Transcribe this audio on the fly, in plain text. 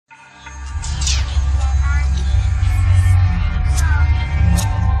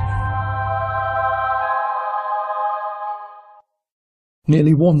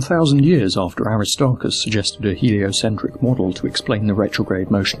nearly 1,000 years after Aristarchus suggested a heliocentric model to explain the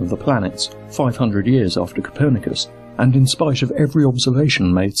retrograde motion of the planets, 500 years after Copernicus, and in spite of every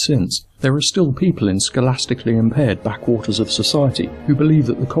observation made since, there are still people in scholastically impaired backwaters of society who believe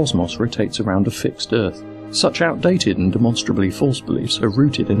that the cosmos rotates around a fixed Earth. Such outdated and demonstrably false beliefs are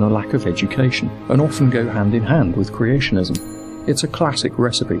rooted in a lack of education, and often go hand in hand with creationism. It's a classic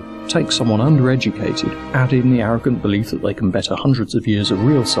recipe. Take someone undereducated, add in the arrogant belief that they can better hundreds of years of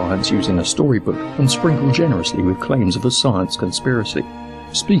real science using a storybook, and sprinkle generously with claims of a science conspiracy.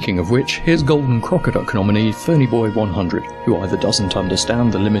 Speaking of which, here's Golden Crocoduck nominee Fernyboy100, who either doesn't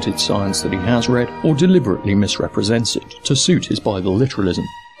understand the limited science that he has read, or deliberately misrepresents it to suit his Bible literalism.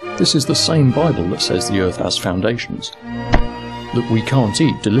 This is the same Bible that says the Earth has foundations, that we can't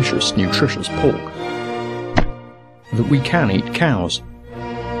eat delicious, nutritious pork, that we can eat cows,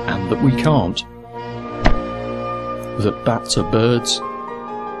 and that we can't, that bats are birds,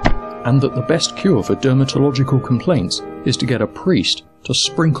 and that the best cure for dermatological complaints is to get a priest to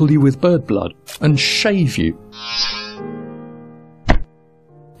sprinkle you with bird blood and shave you.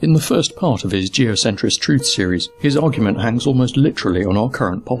 In the first part of his Geocentrist Truth series, his argument hangs almost literally on our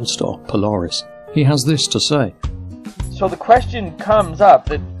current pole star, Polaris. He has this to say. So the question comes up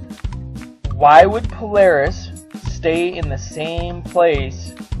that why would Polaris stay in the same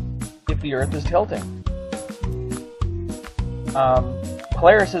place if the Earth is tilting?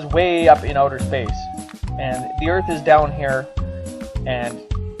 Polaris is way up in outer space, and the Earth is down here, and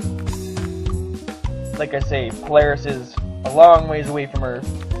like I say, Polaris is a long ways away from Earth.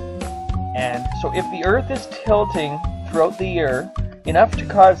 And so if the Earth is tilting throughout the year, enough to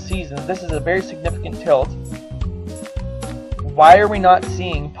cause seasons, this is a very significant tilt, why are we not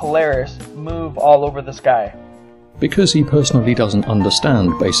seeing Polaris move all over the sky? Because he personally doesn't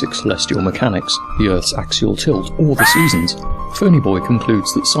understand basic celestial mechanics, the Earth's axial tilt, or the seasons, Fernyboy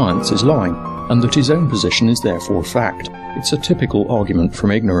concludes that science is lying, and that his own position is therefore fact. It's a typical argument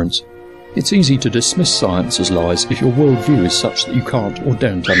from ignorance. It's easy to dismiss science as lies if your worldview is such that you can't or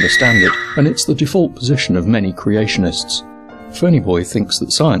don't understand it, and it's the default position of many creationists. Fernyboy thinks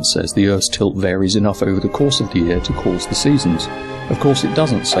that science says the Earth's tilt varies enough over the course of the year to cause the seasons. Of course it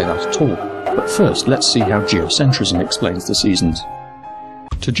doesn't say that at all, but first let's see how geocentrism explains the seasons.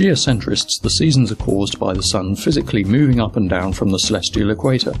 To geocentrists, the seasons are caused by the Sun physically moving up and down from the celestial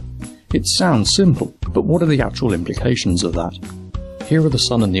equator. It sounds simple, but what are the actual implications of that? Here are the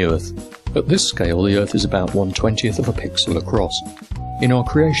Sun and the Earth. At this scale, the Earth is about 1/20th of a pixel across. In our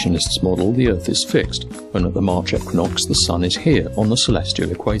creationists' model, the Earth is fixed, and at the March equinox the Sun is here on the celestial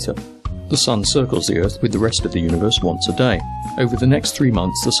equator. The Sun circles the Earth with the rest of the universe once a day. Over the next 3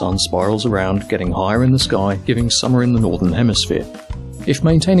 months the Sun spirals around, getting higher in the sky, giving summer in the northern hemisphere. If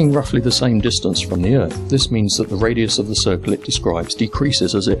maintaining roughly the same distance from the Earth, this means that the radius of the circle it describes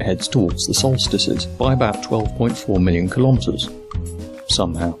decreases as it heads towards the solstices by about 12.4 million kilometres.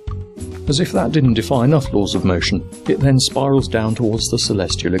 Somehow. As if that didn't defy enough laws of motion, it then spirals down towards the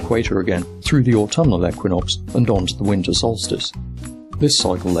celestial equator again, through the autumnal equinox and on to the winter solstice. This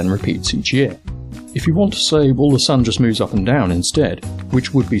cycle then repeats each year. If you want to say, well, the Sun just moves up and down instead,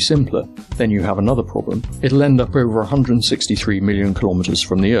 which would be simpler, then you have another problem. It'll end up over 163 million kilometres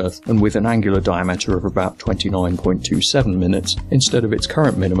from the Earth, and with an angular diameter of about 29.27 minutes, instead of its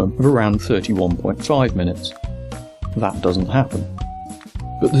current minimum of around 31.5 minutes. That doesn't happen.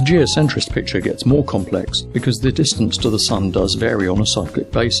 But the geocentrist picture gets more complex because the distance to the Sun does vary on a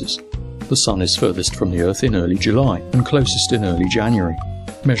cyclic basis. The Sun is furthest from the Earth in early July and closest in early January.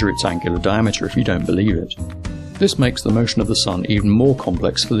 Measure its angular diameter if you don't believe it. This makes the motion of the Sun even more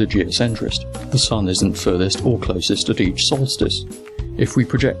complex for the geocentrist. The Sun isn't furthest or closest at each solstice. If we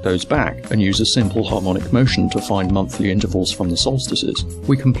project those back and use a simple harmonic motion to find monthly intervals from the solstices,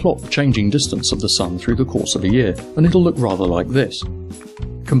 we can plot the changing distance of the Sun through the course of a year, and it'll look rather like this.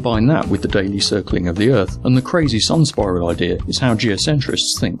 Combine that with the daily circling of the Earth, and the crazy sun spiral idea is how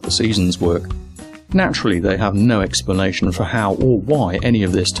geocentrists think the seasons work. Naturally, they have no explanation for how or why any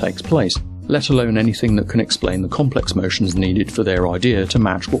of this takes place, let alone anything that can explain the complex motions needed for their idea to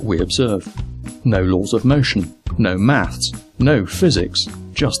match what we observe. No laws of motion, no maths, no physics,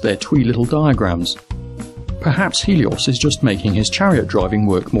 just their twee little diagrams. Perhaps Helios is just making his chariot driving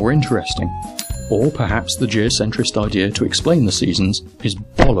work more interesting. Or perhaps the geocentrist idea to explain the seasons is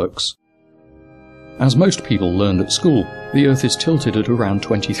bollocks. As most people learned at school, the Earth is tilted at around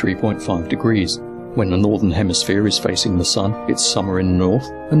 23.5 degrees. When the northern hemisphere is facing the Sun, it's summer in the north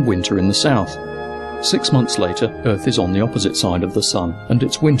and winter in the south. 6 months later, Earth is on the opposite side of the Sun, and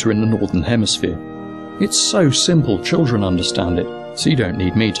it's winter in the northern hemisphere. It's so simple, children understand it, so you don't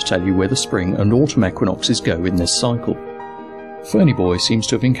need me to tell you where the spring and autumn equinoxes go in this cycle. Ferny Boy seems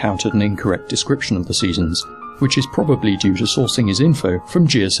to have encountered an incorrect description of the seasons, which is probably due to sourcing his info from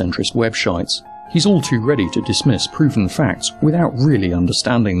geocentrist websites. He's all too ready to dismiss proven facts without really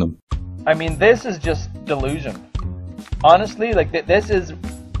understanding them. I mean, this is just delusion. Honestly, like, this is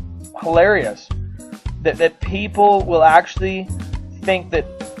hilarious. That people will actually think that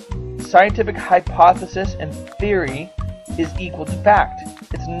scientific hypothesis and theory is equal to fact.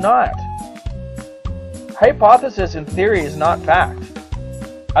 It's not. Hypothesis and theory is not fact.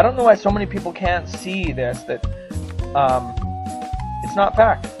 I don't know why so many people can't see this, that it's not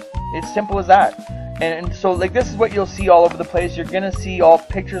fact. It's simple as that. And so, like, this is what you'll see all over the place. You're gonna see all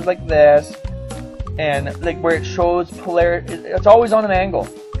pictures like this, and like where it shows Polaris. It's always on an angle.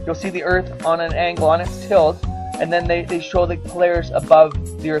 You'll see the Earth on an angle, on its tilt, and then they show the Polaris above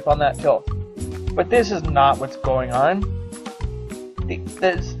the Earth on that tilt. But this is not what's going on.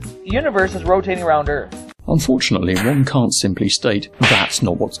 The universe is rotating around Earth. Unfortunately, one can't simply state that's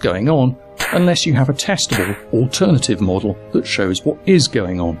not what's going on unless you have a testable, alternative model that shows what is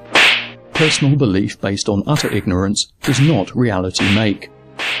going on. Personal belief based on utter ignorance does not reality make.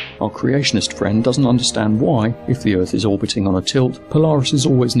 Our creationist friend doesn't understand why, if the Earth is orbiting on a tilt, Polaris is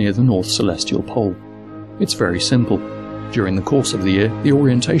always near the North Celestial Pole. It's very simple. During the course of the year, the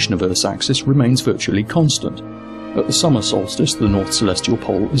orientation of Earth's axis remains virtually constant. At the summer solstice, the North Celestial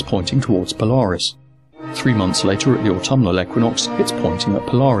Pole is pointing towards Polaris. 3 months later, at the autumnal equinox, it's pointing at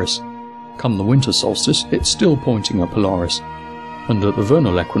Polaris. Come the winter solstice, it's still pointing at Polaris. And at the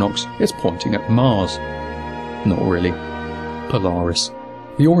vernal equinox, it's pointing at Mars. Not really. Polaris.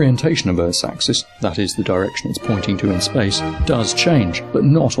 The orientation of Earth's axis, that is the direction it's pointing to in space, does change, but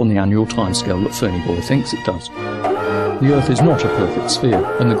not on the annual timescale that Ferny Boy thinks it does. The Earth is not a perfect sphere,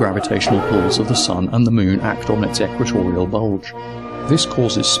 and the gravitational pulls of the Sun and the Moon act on its equatorial bulge. This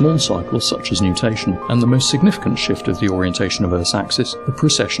causes small cycles such as nutation, and the most significant shift of the orientation of Earth's axis, the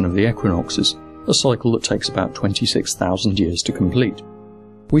precession of the equinoxes, a cycle that takes about 26,000 years to complete.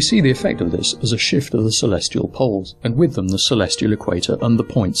 We see the effect of this as a shift of the celestial poles, and with them the celestial equator and the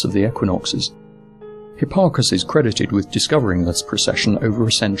points of the equinoxes. Hipparchus is credited with discovering this precession over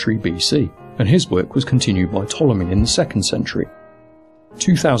a century BC, and his work was continued by Ptolemy in the 2nd century.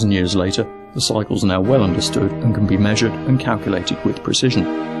 2,000 years later, the cycles are now well understood and can be measured and calculated with precision.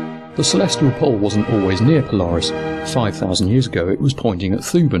 The celestial pole wasn't always near Polaris. 5,000 years ago it was pointing at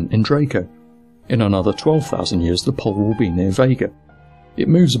Thuban in Draco. In another 12,000 years the pole will be near Vega. It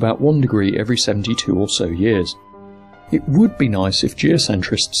moves about 1 degree every 72 or so years. It would be nice if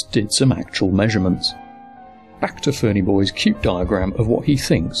geocentrists did some actual measurements. Back to Ferny Boy's cute diagram of what he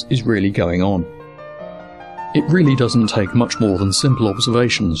thinks is really going on. It really doesn't take much more than simple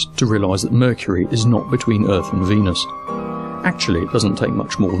observations to realise that Mercury is not between Earth and Venus. Actually, it doesn't take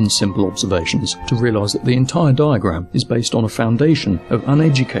much more than simple observations to realise that the entire diagram is based on a foundation of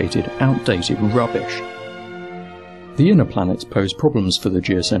uneducated, outdated rubbish. The inner planets pose problems for the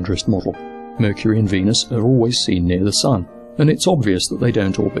geocentrist model. Mercury and Venus are always seen near the Sun, and it's obvious that they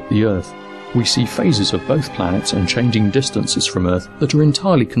don't orbit the Earth. We see phases of both planets and changing distances from Earth that are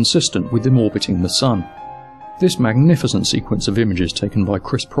entirely consistent with them orbiting the Sun. This magnificent sequence of images taken by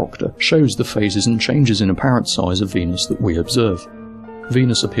Chris Proctor shows the phases and changes in apparent size of Venus that we observe.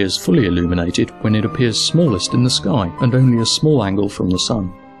 Venus appears fully illuminated when it appears smallest in the sky and only a small angle from the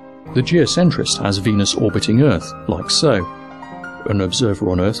Sun. The geocentrist has Venus orbiting Earth, like so. An observer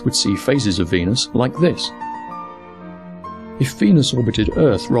on Earth would see phases of Venus like this. If Venus orbited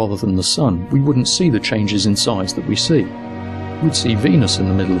Earth rather than the Sun, we wouldn't see the changes in size that we see. We'd see Venus in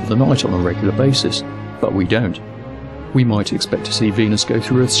the middle of the night on a regular basis, but we don't. We might expect to see Venus go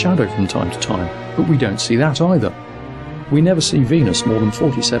through Earth's shadow from time to time, but we don't see that either. We never see Venus more than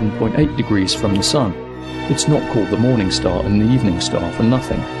 47.8 degrees from the Sun. It's not called the morning star and the evening star for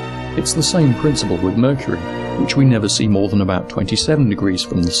nothing. It's the same principle with Mercury, which we never see more than about 27 degrees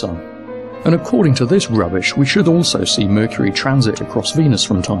from the Sun. And according to this rubbish, we should also see Mercury transit across Venus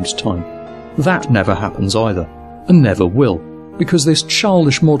from time to time. That never happens either, and never will, because this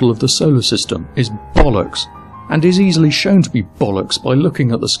childish model of the solar system is bollocks, and is easily shown to be bollocks by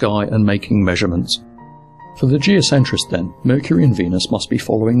looking at the sky and making measurements. For the geocentrist then, Mercury and Venus must be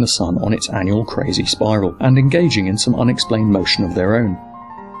following the Sun on its annual crazy spiral, and engaging in some unexplained motion of their own.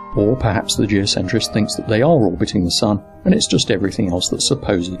 Or perhaps the geocentrist thinks that they are orbiting the Sun, and it's just everything else that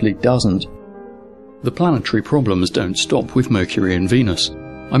supposedly doesn't. The planetary problems don't stop with Mercury and Venus.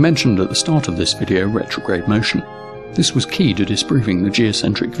 I mentioned at the start of this video retrograde motion. This was key to disproving the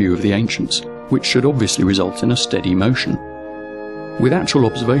geocentric view of the ancients, which should obviously result in a steady motion. With actual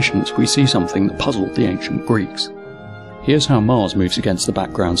observations, we see something that puzzled the ancient Greeks. Here's how Mars moves against the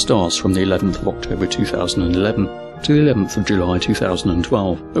background stars from the 11th of October 2011 to the 11th of July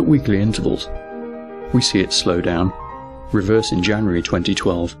 2012 at weekly intervals. We see it slow down, reverse in January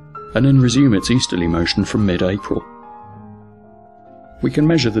 2012, and then resume its easterly motion from mid-April. We can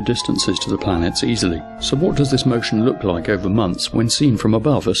measure the distances to the planets easily, so what does this motion look like over months when seen from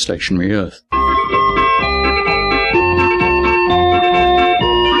above a stationary Earth?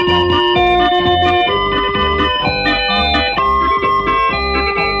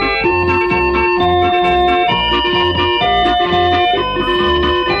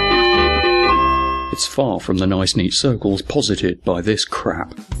 It's far from the nice neat circles posited by this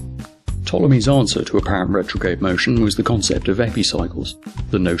crap. Ptolemy's answer to apparent retrograde motion was the concept of epicycles,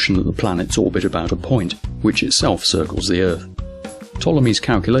 the notion that the planets orbit about a point, which itself circles the Earth. Ptolemy's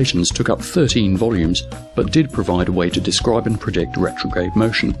calculations took up 13 volumes, but did provide a way to describe and predict retrograde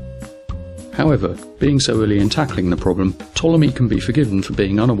motion. However, being so early in tackling the problem, Ptolemy can be forgiven for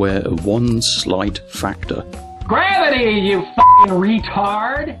being unaware of one slight factor. Gravity, you f***ing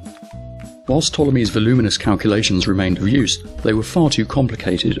retard! Whilst Ptolemy's voluminous calculations remained of use, they were far too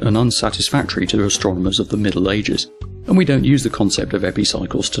complicated and unsatisfactory to astronomers of the Middle Ages, and we don't use the concept of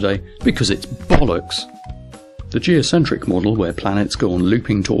epicycles today because it's bollocks. The geocentric model, where planets go on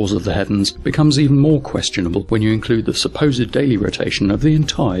looping tours of the heavens, becomes even more questionable when you include the supposed daily rotation of the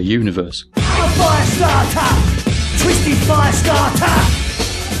entire universe. A fire starter! Twisted fire starter!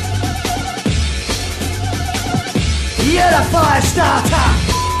 You're the fire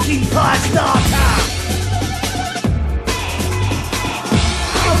starter! King fire starter!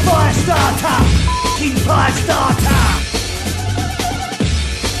 A fire starter! King fire starter!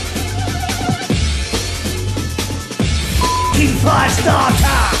 King fire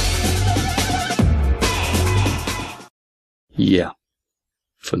starter! Yeah.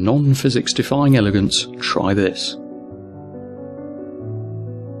 For non-physics defying elegance, try this.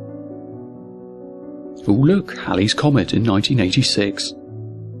 Oh look, Halley's Comet in 1986.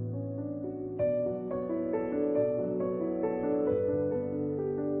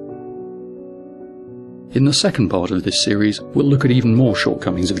 In the second part of this series, we'll look at even more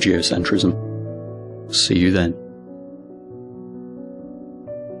shortcomings of geocentrism. See you then.